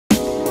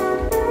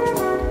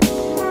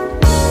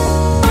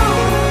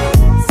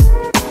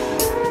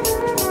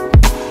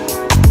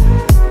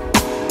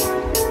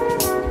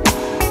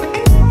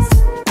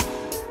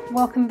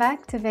Welcome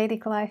back to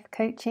Vedic Life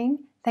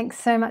Coaching. Thanks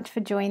so much for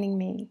joining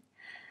me.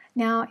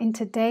 Now, in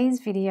today's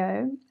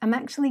video, I'm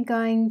actually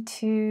going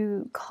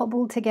to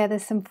cobble together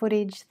some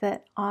footage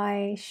that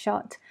I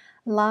shot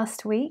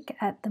last week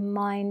at the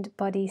Mind,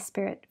 Body,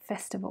 Spirit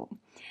Festival.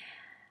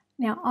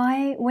 Now,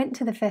 I went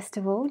to the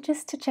festival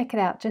just to check it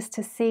out, just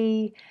to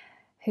see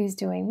who's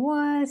doing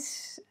what,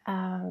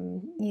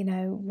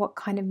 what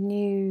kind of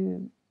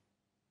new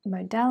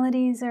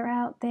modalities are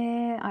out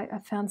there. I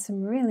found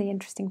some really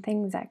interesting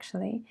things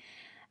actually.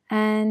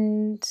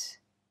 And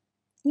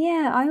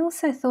yeah, I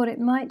also thought it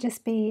might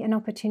just be an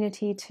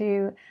opportunity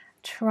to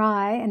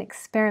try and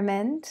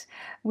experiment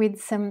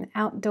with some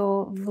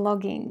outdoor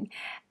vlogging.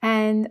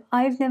 And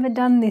I've never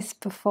done this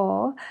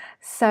before,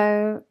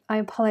 so I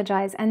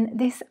apologize. And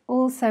this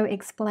also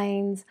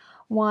explains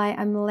why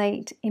I'm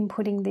late in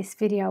putting this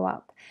video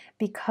up,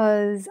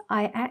 because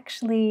I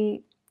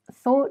actually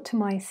thought to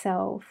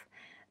myself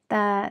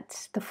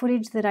that the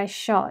footage that I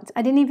shot,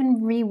 I didn't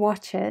even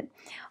re-watch it.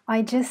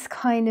 I just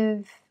kind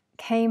of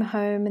came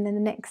home, and then the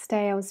next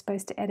day I was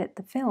supposed to edit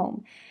the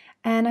film.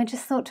 And I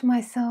just thought to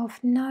myself,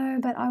 no,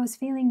 but I was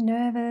feeling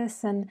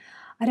nervous and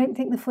I don't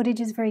think the footage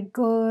is very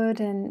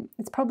good and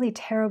it's probably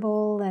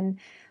terrible and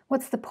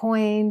what's the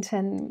point?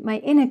 And my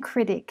inner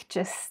critic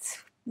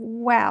just,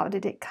 wow,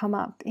 did it come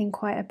up in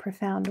quite a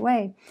profound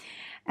way.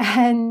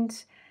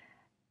 And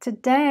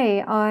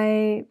today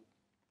I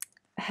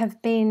have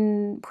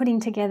been putting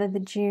together the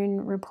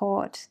June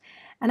report,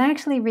 and I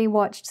actually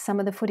rewatched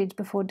some of the footage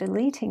before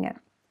deleting it.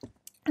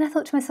 And I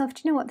thought to myself,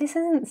 do you know what, this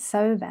isn't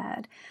so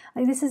bad.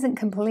 Like, this isn't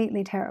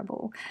completely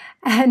terrible.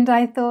 And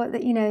I thought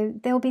that,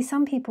 there'll be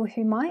some people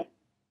who might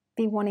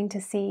be wanting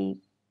to see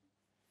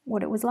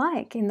what it was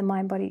like in the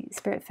Mind, Body,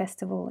 Spirit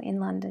Festival in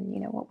London.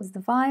 What was the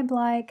vibe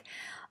like?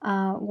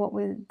 What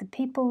were the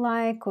people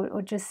like?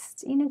 Or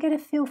just, get a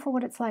feel for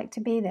what it's like to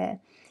be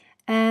there.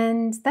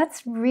 And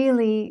that's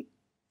really,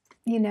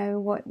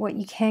 what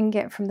you can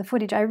get from the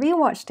footage. I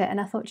rewatched it and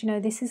I thought,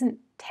 this isn't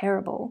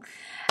terrible.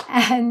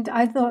 And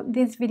I thought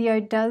this video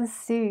does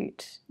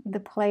suit the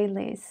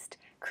playlist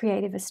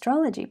Creative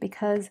Astrology,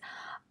 because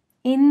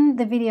in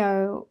the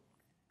video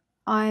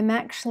I'm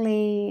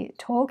actually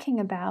talking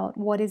about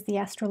what is the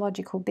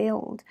astrological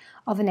build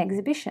of an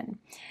exhibition.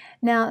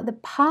 Now, the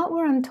part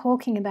where I'm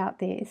talking about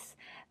this,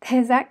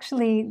 there's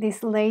actually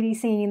this lady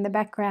singing in the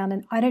background,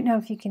 and I don't know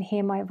if you can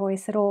hear my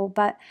voice at all,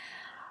 but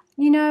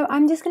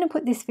I'm just going to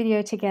put this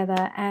video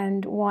together,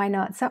 and why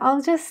not? So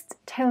I'll just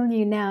tell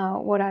you now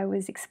what I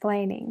was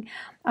explaining.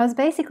 I was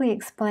basically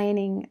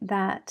explaining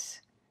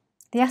that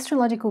the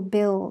astrological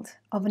build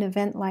of an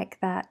event like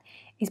that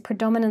is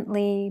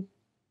predominantly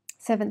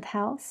 7th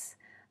house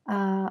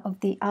of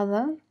the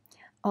other,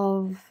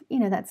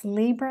 that's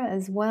Libra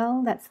as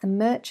well. That's the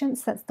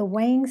merchants, that's the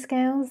weighing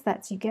scales,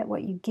 that's you get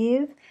what you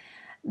give,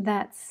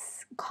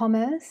 that's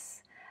commerce.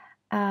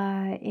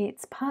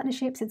 It's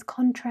partnerships, it's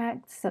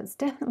contracts, so it's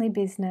definitely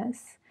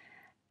business.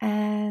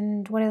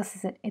 And what else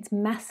is it? It's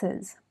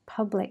masses,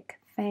 public,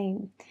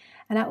 fame.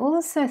 And I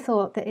also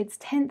thought that it's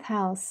 10th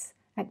house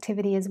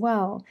activity as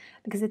well,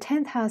 because the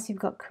 10th house, you've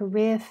got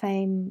career,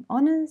 fame,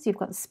 honors, you've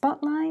got the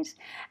spotlight.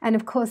 And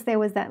of course, there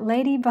was that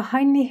lady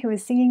behind me who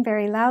was singing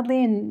very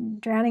loudly and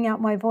drowning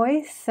out my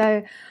voice.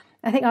 So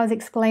I think I was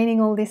explaining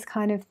all this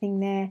kind of thing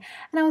there.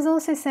 And I was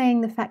also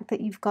saying the fact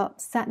that you've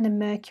got Saturn and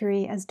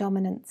Mercury as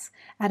dominance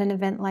at an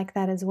event like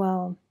that as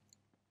well.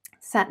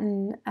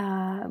 Saturn,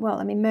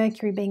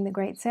 Mercury being the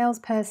great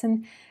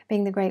salesperson,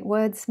 being the great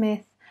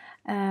wordsmith,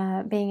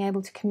 being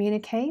able to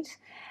communicate.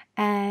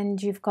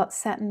 And you've got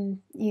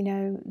Saturn,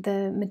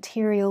 the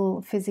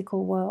material,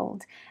 physical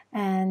world,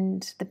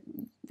 and the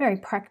very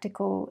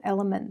practical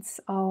elements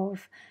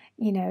of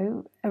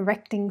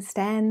erecting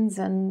stands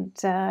and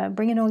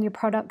bringing all your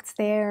products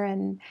there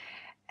and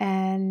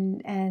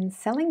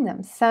selling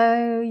them.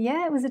 So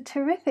yeah, it was a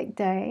terrific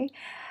day.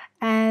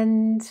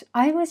 And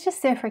I was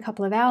just there for a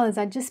couple of hours.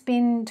 I'd just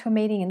been to a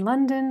meeting in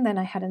London, then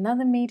I had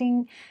another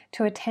meeting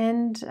to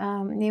attend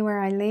near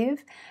where I live.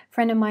 A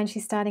friend of mine,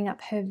 she's starting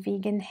up her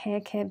vegan hair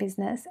care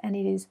business, and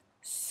it is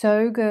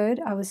so good.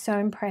 I was so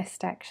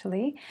impressed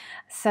actually.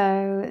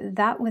 So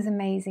that was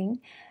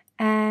amazing.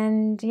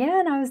 And yeah,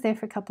 and I was there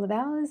for a couple of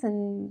hours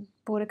and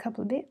bought a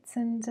couple of bits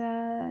and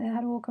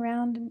had a walk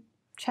around and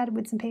chatted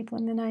with some people,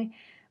 and then I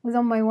was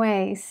on my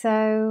way.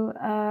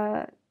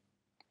 So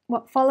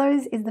what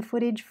follows is the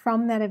footage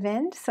from that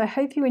event. So I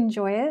hope you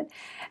enjoy it.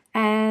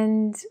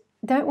 And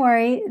don't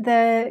worry,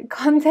 the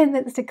content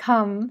that's to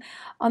come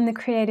on the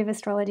Creative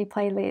Astrology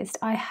playlist,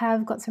 I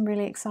have got some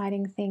really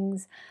exciting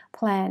things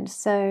planned.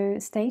 So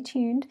stay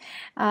tuned.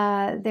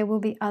 There will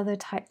be other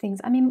type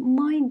things.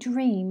 My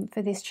dream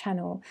for this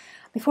channel,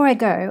 before I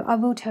go, I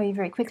will tell you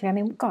very quickly,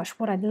 gosh,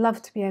 what I'd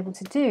love to be able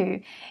to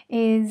do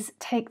is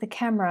take the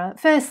camera.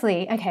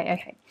 Firstly,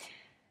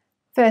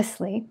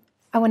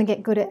 I want to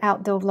get good at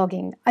outdoor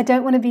vlogging. I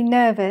don't want to be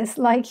nervous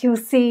like you'll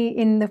see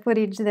in the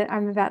footage that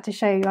I'm about to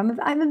show you.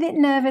 I'm a bit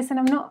nervous, and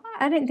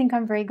I don't think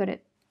I'm very good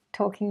at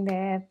talking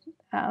there.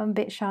 I'm a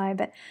bit shy,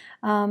 but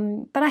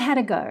I had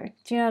a go.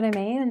 Do you know what I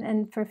mean?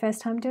 And for a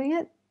first time doing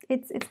it,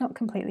 it's not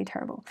completely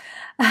terrible.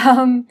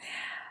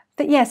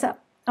 But yeah, so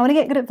I want to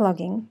get good at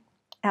vlogging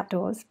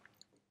outdoors,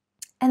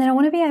 and then I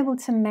want to be able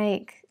to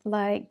make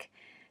like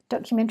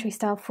documentary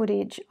style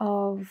footage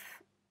of,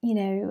 you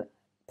know,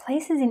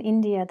 places in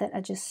India that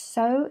are just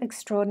so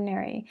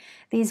extraordinary.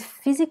 These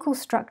physical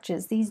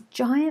structures, these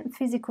giant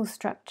physical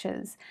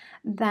structures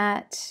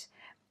that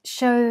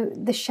show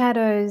the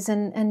shadows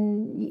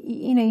and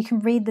you know, you can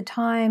read the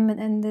time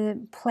and the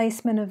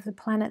placement of the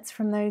planets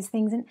from those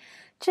things, and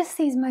just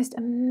these most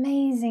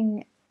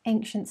amazing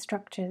ancient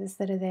structures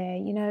that are there.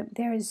 You know,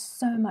 there is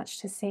so much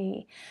to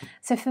see.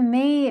 So for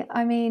me,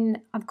 I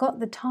mean, I've got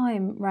the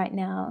time right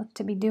now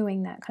to be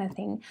doing that kind of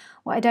thing.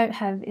 What I don't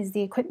have is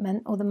the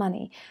equipment or the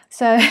money.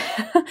 So,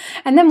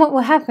 and then what will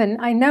happen,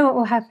 I know what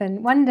will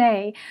happen. One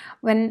day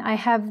when I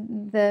have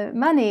the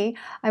money,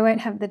 I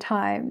won't have the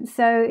time.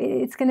 So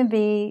it's going to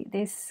be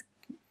this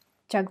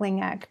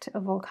juggling act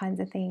of all kinds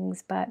of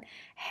things. But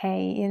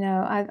hey, you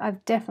know,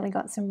 I've definitely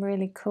got some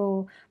really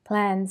cool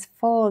plans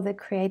for the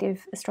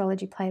creative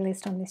astrology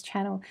playlist on this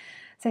channel,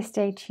 so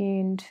stay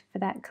tuned for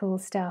that cool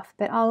stuff.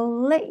 But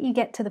I'll let you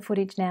get to the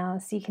footage now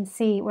so you can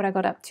see what I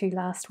got up to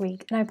last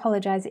week. And I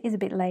apologize, it is a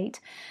bit late,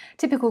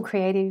 typical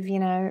creative, you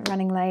know,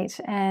 running late.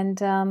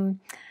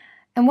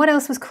 And what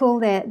else was cool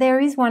there? There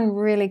is one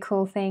really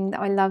cool thing that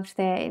I loved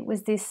there. It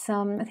was this,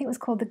 I think it was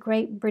called the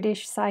Great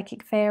British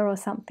Psychic Fair or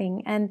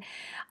something. And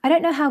I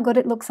don't know how good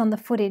it looks on the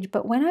footage,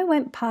 but when I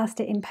went past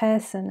it in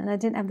person and I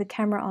didn't have the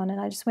camera on and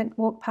I just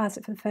walked past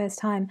it for the first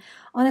time,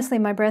 honestly,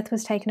 my breath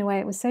was taken away.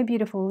 It was so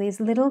beautiful. These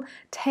little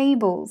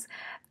tables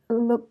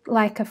looked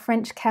like a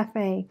French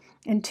cafe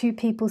and two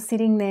people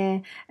sitting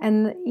there,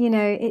 and you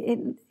know,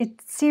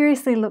 it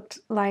seriously looked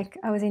like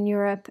I was in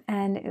Europe,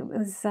 and it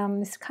was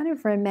this kind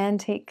of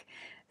romantic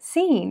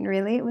scene,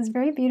 really. It was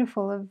very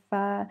beautiful,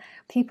 of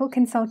people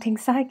consulting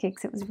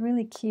psychics. It was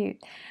really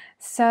cute.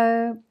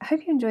 So I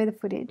hope you enjoy the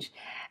footage,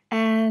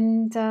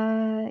 and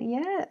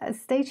yeah,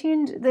 stay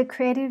tuned. The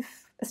creative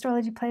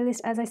astrology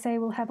playlist, as I say,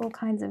 will have all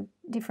kinds of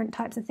different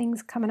types of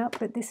things coming up,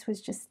 but this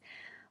was just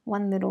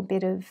one little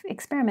bit of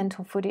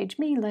experimental footage,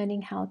 me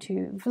learning how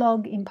to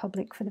vlog in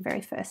public for the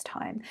very first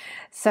time.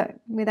 So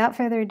without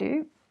further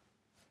ado,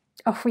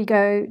 off we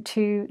go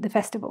to the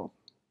festival.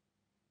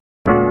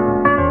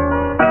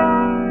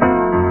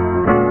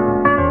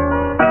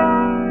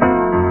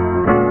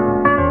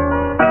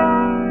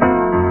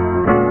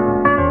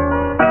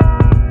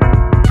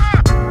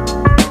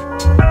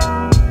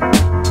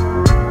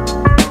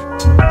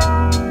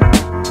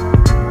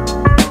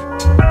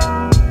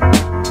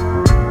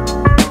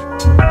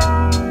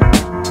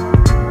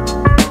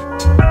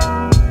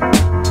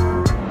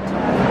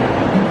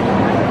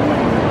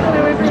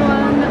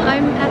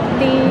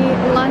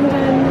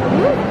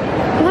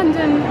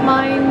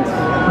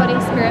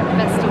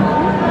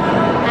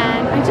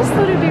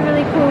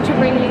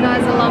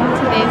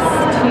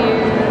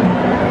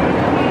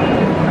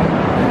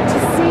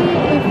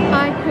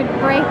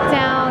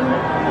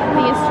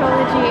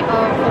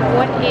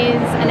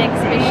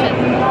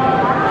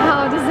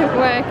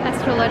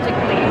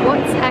 Astrologically,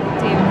 what's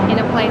active in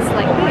a place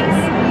like this?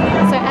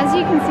 So as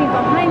you can see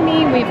behind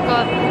me, we've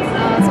got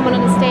someone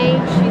on the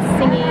stage, she's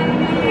singing.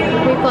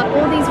 We've got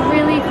all these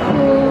really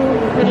cool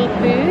little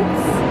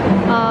booths.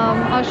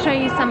 I'll show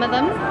you some of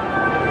them.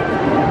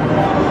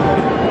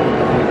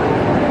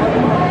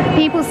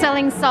 People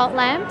selling salt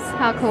lamps,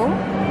 how cool.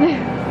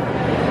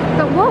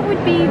 But what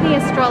would be the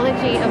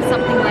astrology of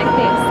something like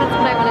this? That's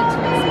what I wanted to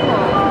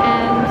explore.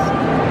 And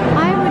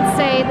I would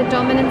say the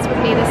dominance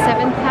would be the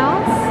 7th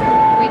house,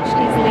 which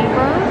is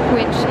Libra,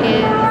 which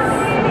is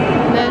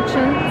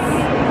merchants,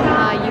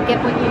 you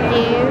get what you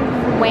give,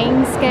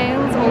 weighing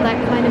scales, all that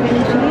kind of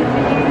energy.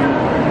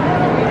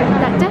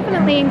 That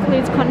definitely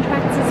includes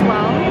contracts as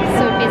well,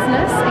 so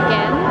business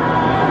again,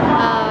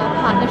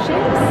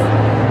 partnerships.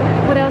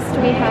 What else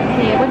do we have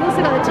here? We've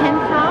also got the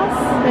 10th house,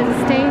 there's a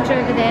stage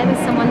over there,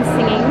 there's someone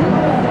singing.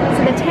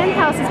 So the 10th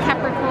house is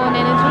Capricorn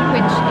energy,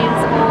 which is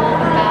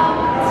all about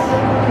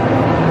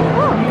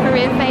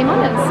career, fame,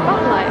 honors,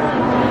 spotlight.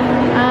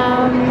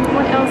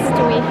 What else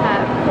do we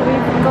have?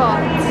 We've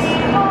got,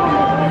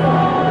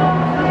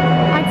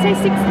 I'd say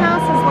 6th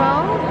house as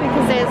well,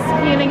 because there's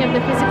healing of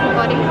the physical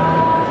body.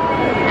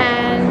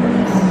 And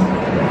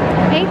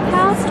 8th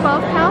house,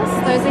 12th house,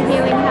 those are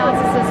healing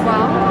houses as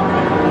well.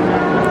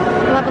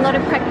 We'll have a lot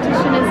of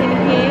practitioners in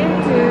here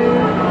who,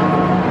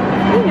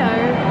 you know,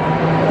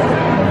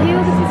 heal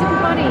the physical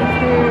body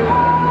through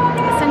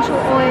essential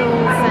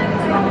oils and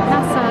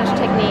massage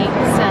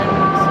techniques and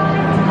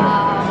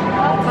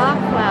bark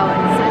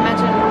flowers. I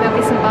imagine there'll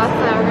be some bark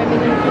flower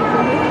remedy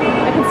people here.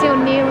 I can see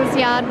O'Neill's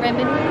Yard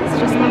Remedies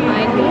just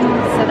behind me,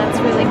 so that's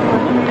really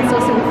cool. I saw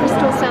some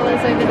crystal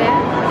sellers over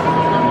there.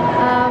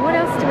 What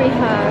else do we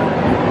have?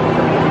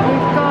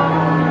 We've got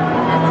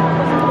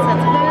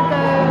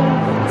Virgo,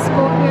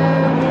 Scorpio,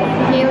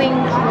 healing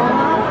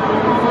trauma,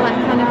 all that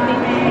kind of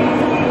thing.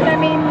 But I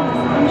mean,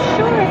 I'm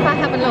sure if I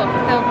have a look,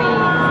 there'll be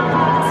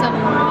some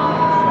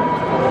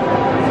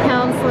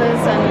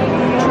counselors and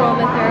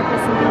trauma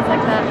therapists and things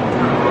like that.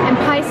 And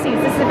Pisces Pisces.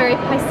 This is a very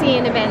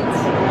Piscean event,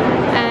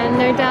 and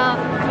no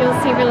doubt you'll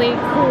see really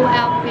cool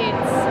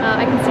outfits.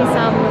 I can see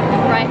some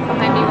right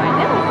behind me right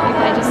now. If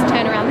I just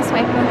turn around this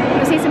way,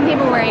 you'll see some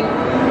people wearing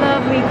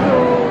lovely,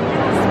 cool,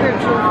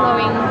 spiritual,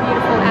 flowing,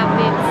 beautiful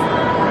outfits.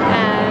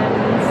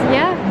 And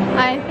yeah,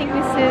 I think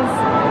this is,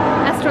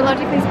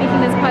 astrologically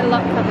speaking, there's quite a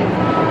lot covered.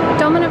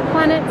 Dominant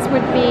planets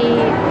would be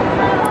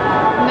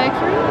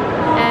Mercury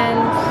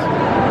and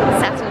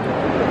Saturn.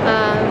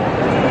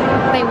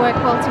 They work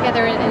well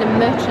together in a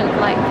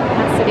merchant-like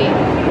capacity.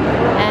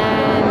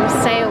 And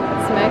sales,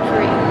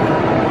 Mercury,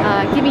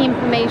 giving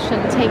information,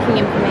 taking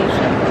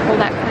information, all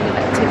that kind of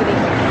activity.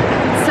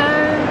 So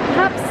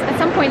perhaps at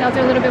some point I'll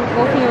do a little bit of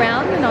walking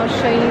around and I'll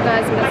show you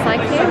guys what it's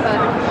like here, but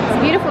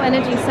it's beautiful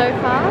energy so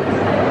far,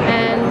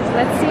 and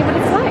let's see what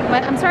it's like.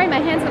 But I'm sorry,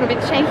 my hand's a little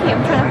bit shaky.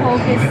 I'm trying to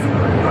hold this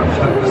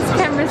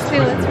camera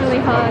still. It's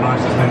really hard.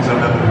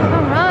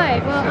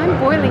 Alright, well, I'm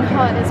boiling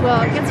hot as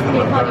well. It gets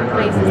really hot in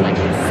places like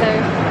this, so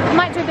I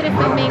might do a bit of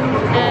filming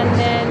and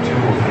then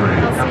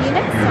I'll see you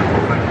next time.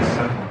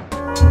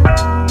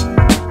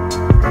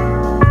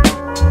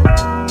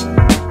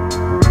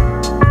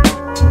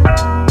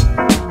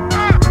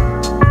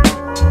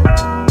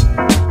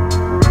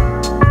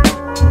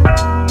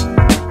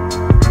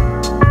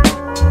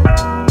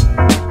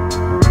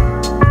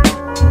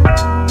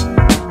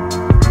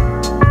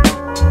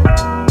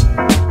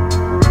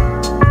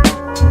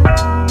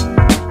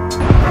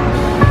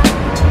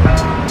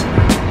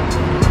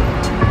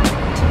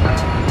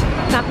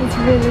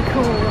 Really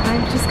cool.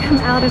 I've just come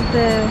out of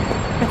the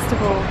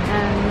festival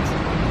and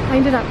I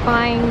ended up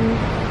buying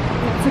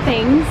lots of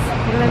things.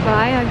 What did I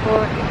buy? I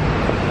bought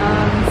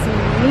some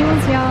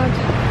Needles Yard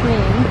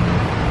cream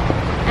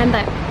and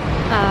that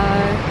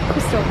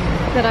crystal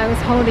that I was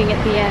holding at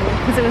the end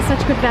because it was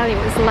such good value.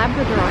 It was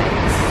labradorite.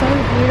 It was so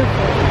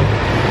beautiful.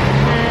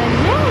 And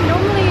yeah,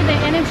 normally the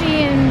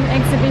energy in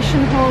exhibition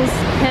halls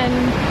can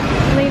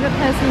leave a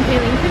person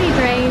feeling pretty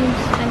drained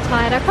and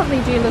tired. I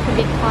probably do look a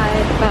bit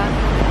tired, but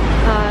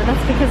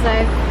that's because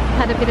I've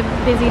had a bit of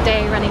a busy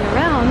day running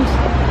around.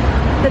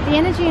 But the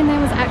energy in there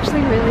was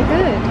actually really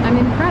good. I'm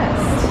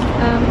impressed.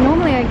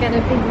 Normally I get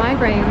a big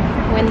migraine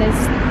when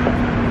there's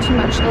too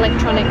much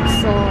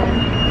electronics or,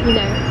 you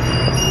know,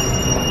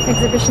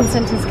 exhibition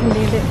centres can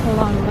be a bit full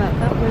on, but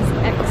that was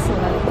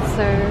excellent.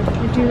 So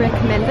I do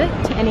recommend it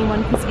to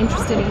anyone who's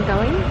interested in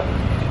going.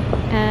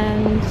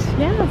 And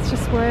yeah, it's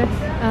just worth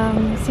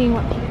seeing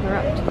what people are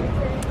up to.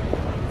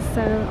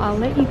 So I'll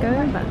let you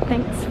go, but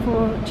thanks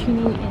for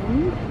tuning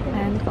in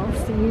and I'll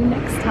see you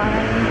next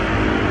time.